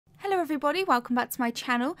Hello everybody, welcome back to my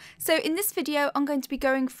channel. So in this video I'm going to be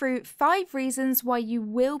going through 5 reasons why you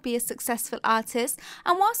will be a successful artist,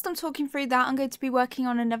 and whilst I'm talking through that I'm going to be working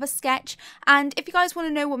on another sketch, and if you guys want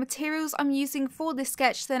to know what materials I'm using for this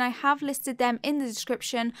sketch then I have listed them in the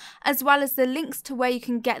description, as well as the links to where you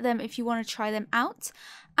can get them if you want to try them out.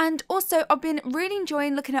 And also, I've been really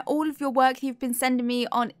enjoying looking at all of your work you've been sending me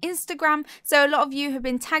on Instagram. So a lot of you have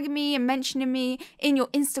been tagging me and mentioning me in your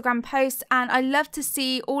Instagram posts, and I love to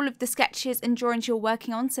see all of the sketches and drawings you're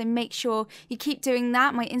working on, so make sure you keep doing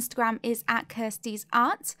that. My Instagram is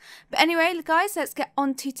 @Kirsty'sArt. But anyway, guys, let's get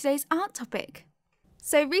on to today's art topic.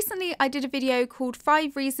 So recently I did a video called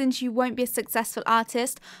 5 Reasons You Won't Be a Successful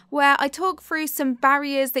Artist, where I talk through some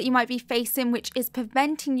barriers that you might be facing which is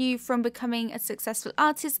preventing you from becoming a successful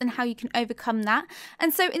artist and how you can overcome that.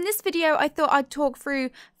 And so in this video I thought I'd talk through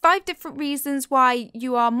 5 different reasons why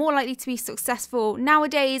you are more likely to be successful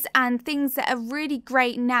nowadays, and things that are really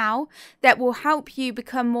great now that will help you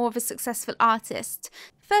become more of a successful artist.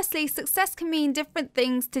 Firstly, success can mean different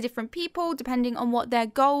things to different people depending on what their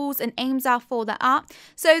goals and aims are for their art.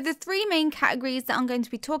 So the 3 main categories that I'm going to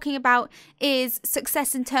be talking about is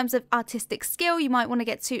success in terms of artistic skill. You might want to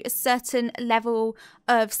get to a certain level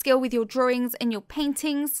of skill with your drawings and your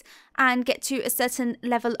paintings and get to a certain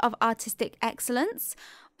level of artistic excellence.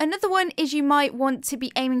 Another one is you might want to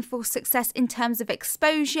be aiming for success in terms of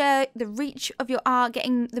exposure, the reach of your art,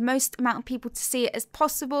 getting the most amount of people to see it as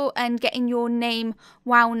possible and getting your name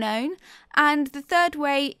well known. And the third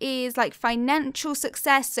way is like financial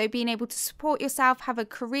success, so being able to support yourself, have a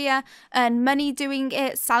career, earn money doing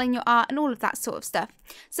it, selling your art and all of that sort of stuff.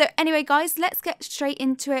 So anyway guys, let's get straight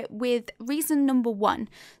into it with reason number 1.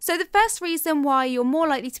 So the first reason why you're more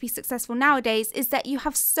likely to be successful nowadays is that you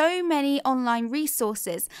have so many online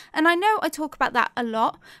resources. And I know I talk about that a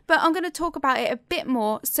lot, but I'm going to talk about it a bit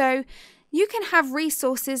more. So you can have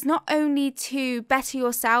resources not only to better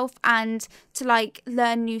yourself and to like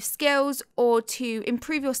learn new skills or to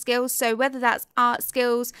improve your skills. So whether that's art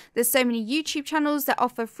skills, there's so many YouTube channels that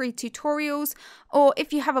offer free tutorials, or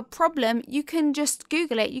if you have a problem, you can just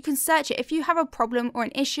Google it, you can search it. If you have a problem or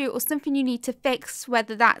an issue or something you need to fix,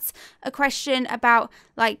 whether that's a question about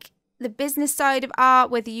like the business side of art,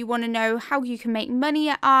 whether you want to know how you can make money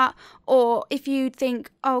at art, or if you think,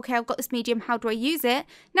 oh, okay, I've got this medium, how do I use it?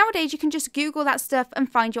 Nowadays, you can just Google that stuff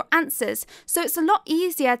and find your answers. So it's a lot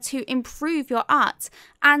easier to improve your art.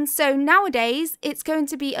 And so nowadays, it's going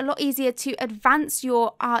to be a lot easier to advance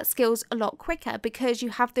your art skills a lot quicker because you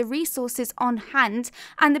have the resources on hand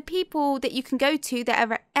and the people that you can go to that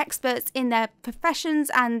are experts in their professions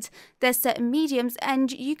and their certain mediums,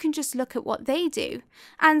 and you can just look at what they do.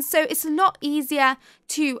 And so it's a lot easier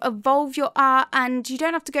to evolve your art, and you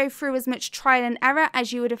don't have to go through as much trial and error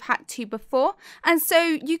as you would have had to before. And so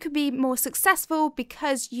you could be more successful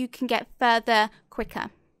because you can get further quicker.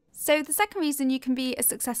 So the second reason you can be a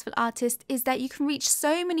successful artist is that you can reach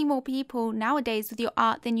so many more people nowadays with your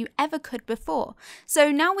art than you ever could before.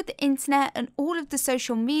 So now with the internet and all of the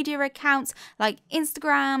social media accounts like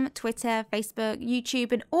Instagram, Twitter, Facebook,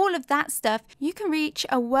 YouTube and all of that stuff, you can reach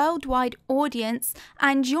a worldwide audience,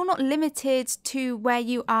 and you're not limited to where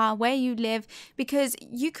you are, where you live, because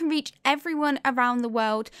you can reach everyone around the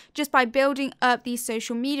world just by building up these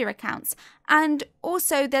social media accounts. And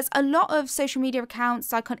also there's a lot of social media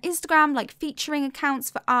accounts like on Instagram, like featuring accounts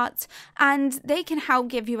for art, and they can help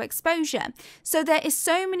give you exposure. So there is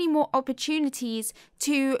so many more opportunities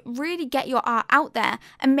to really get your art out there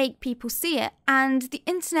and make people see it. And the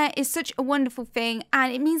internet is such a wonderful thing,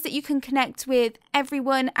 and it means that you can connect with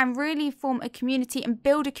everyone and really form a community and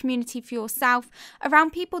build a community for yourself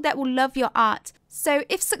around people that will love your art. So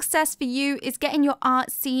if success for you is getting your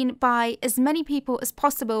art seen by as many people as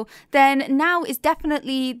possible, then now is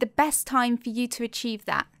definitely the best time for you to achieve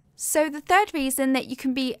that. So the third reason that you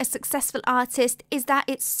can be a successful artist is that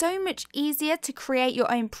it's so much easier to create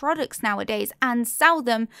your own products nowadays and sell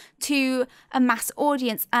them to a mass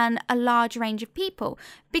audience and a large range of people.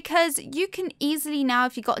 Because you can easily now,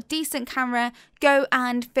 if you've got a decent camera, go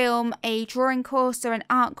and film a drawing course or an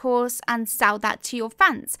art course and sell that to your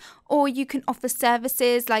fans. Or you can offer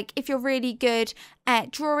services, like if you're really good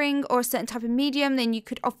at drawing or a certain type of medium, then you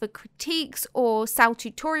could offer critiques or sell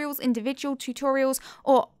tutorials, individual tutorials,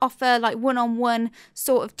 or offer like one-on-one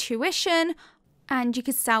sort of tuition. And you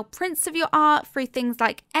could sell prints of your art through things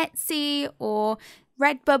like Etsy or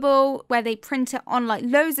Redbubble, where they print it on like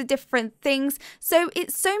loads of different things. So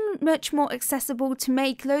it's so much more accessible to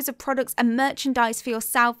make loads of products and merchandise for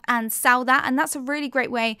yourself and sell that, and that's a really great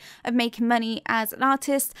way of making money as an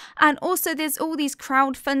artist. And also there's all these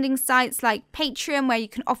crowdfunding sites like Patreon where you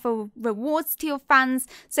can offer rewards to your fans,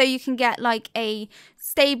 so you can get like a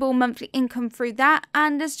stable monthly income through that,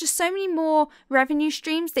 and there's just so many more revenue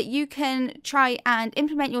streams that you can try and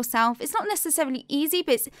implement yourself. It's not necessarily easy,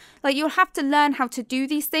 but it's like you'll have to learn how to do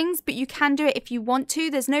these things, but you can do it if you want to.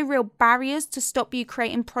 There's no real barriers to stop you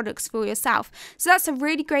creating products for yourself. So that's a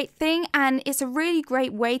really great thing, and it's a really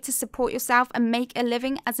great way to support yourself and make a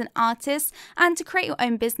living as an artist and to create your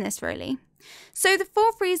own business, really. So the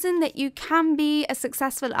fourth reason that you can be a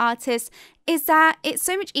successful artist is that it's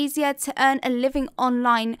so much easier to earn a living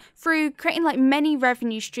online through creating like many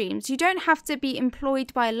revenue streams. You don't have to be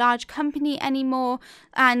employed by a large company anymore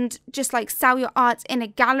and just like sell your art in a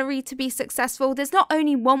gallery to be successful. There's not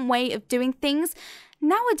only one way of doing things.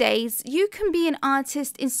 Nowadays, you can be an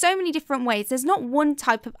artist in so many different ways. There's not one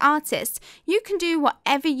type of artist. You can do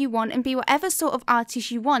whatever you want and be whatever sort of artist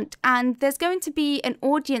you want. And there's going to be an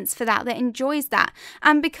audience for that enjoys that.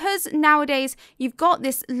 And because nowadays you've got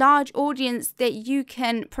this large audience that you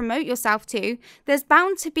can promote yourself to, there's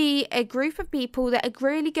bound to be a group of people that are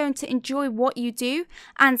really going to enjoy what you do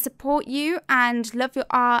and support you and love your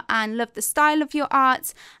art and love the style of your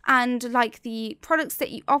art and like the products that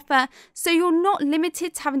you offer. So you're not limited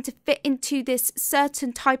to having to fit into this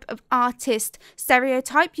certain type of artist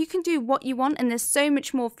stereotype. You can do what you want, and there's so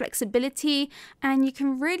much more flexibility, and you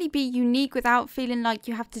can really be unique without feeling like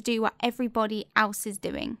you have to do what everybody else is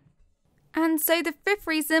doing. And so the fifth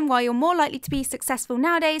reason why you're more likely to be successful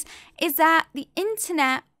nowadays is that the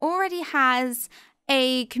internet already has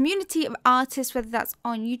a community of artists, whether that's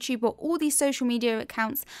on YouTube or all these social media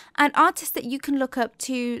accounts, and artists that you can look up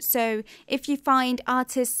to. So if you find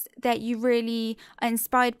artists that you really are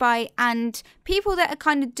inspired by and people that are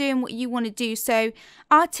kind of doing what you want to do, so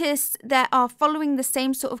artists that are following the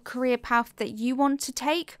same sort of career path that you want to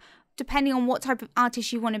take, depending on what type of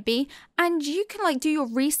artist you want to be, and you can like do your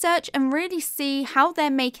research and really see how they're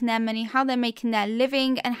making their money, how they're making their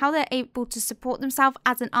living, and how they're able to support themselves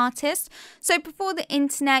as an artist. So before the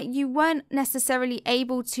internet, you weren't necessarily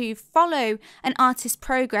able to follow an artist's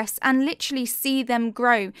progress and literally see them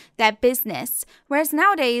grow their business, whereas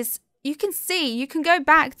nowadays you can go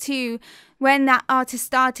back to when that artist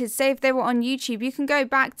started. Say if they were on YouTube, you can go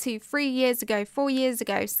back to 3 years ago, 4 years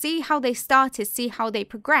ago, see how they started, see how they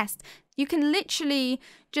progressed. You can literally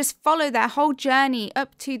just follow their whole journey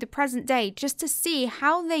up to the present day just to see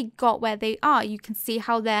how they got where they are. You can see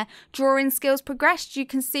how their drawing skills progressed. You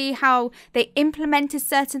can see how they implemented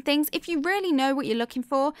certain things. If you really know what you're looking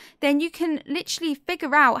for, then you can literally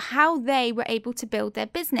figure out how they were able to build their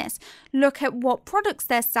business. Look at what products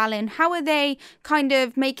they're selling. How are they kind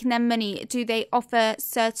of making their money? Do they offer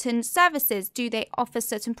certain services? Do they offer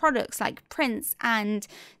certain products like prints and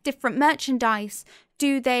different merchandise?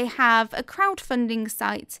 Do they have a crowdfunding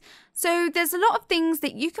site? So there's a lot of things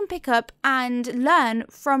that you can pick up and learn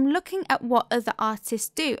from looking at what other artists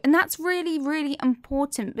do. And that's really, really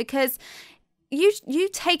important, because you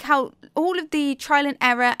take out all of the trial and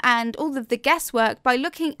error and all of the guesswork by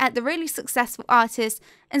looking at the really successful artists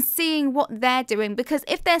and seeing what they're doing, because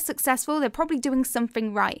if they're successful, they're probably doing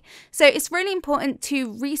something right. So it's really important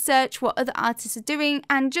to research what other artists are doing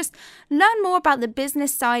and just learn more about the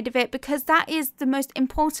business side of it, because that is the most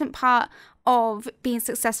important part of being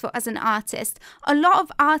successful as an artist. A lot of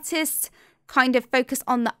artists kind of focus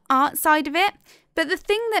on the art side of it, but the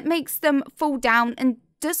thing that makes them fall down and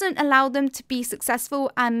doesn't allow them to be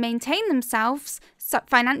successful and maintain themselves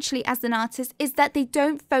financially as an artist is that they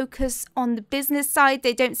don't focus on the business side.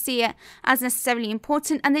 They don't see it as necessarily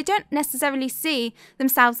important, and they don't necessarily see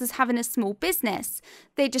themselves as having a small business.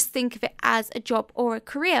 They just think of it as a job or a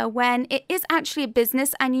career, when it is actually a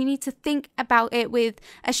business and you need to think about it with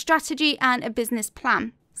a strategy and a business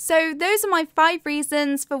plan. So those are my 5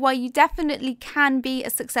 reasons for why you definitely can be a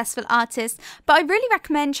successful artist. But I really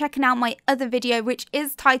recommend checking out my other video, which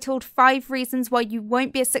is titled 5 Reasons Why You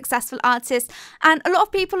Won't Be a Successful Artist. And a lot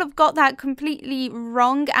of people have got that completely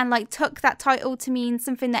wrong and like took that title to mean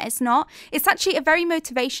something that it's not. It's actually a very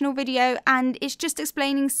motivational video, and it's just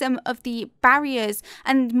explaining some of the barriers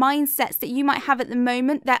and mindsets that you might have at the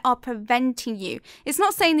moment that are preventing you. It's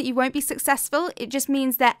not saying that you won't be successful. It just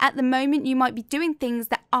means that at the moment you might be doing things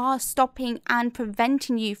that are stopping and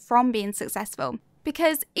preventing you from being successful.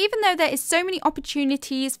 Because even though there is so many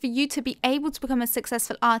opportunities for you to be able to become a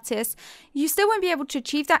successful artist, you still won't be able to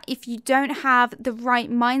achieve that if you don't have the right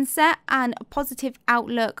mindset and a positive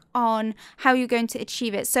outlook on how you're going to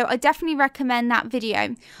achieve it. So I definitely recommend that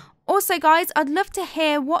video. Also guys, I'd love to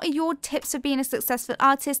hear what are your tips for being a successful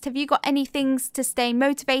artist. Have you got any things to stay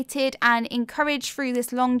motivated and encouraged through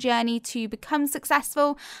this long journey to become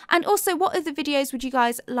successful? And also, what other videos would you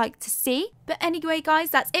guys like to see? But anyway guys,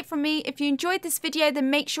 that's it from me. If you enjoyed this video, then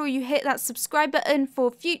make sure you hit that subscribe button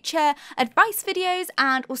for future advice videos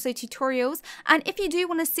and also tutorials. And if you do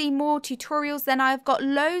want to see more tutorials, then I've got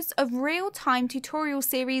loads of real-time tutorial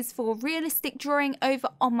series for realistic drawing over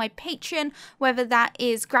on my Patreon, whether that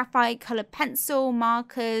is graphite, colored pencil,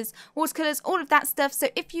 markers, watercolors, all of that stuff. So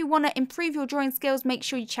if you want to improve your drawing skills, make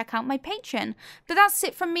sure you check out my Patreon. But that's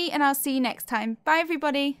it from me, and I'll see you next time. Bye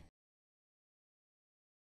everybody.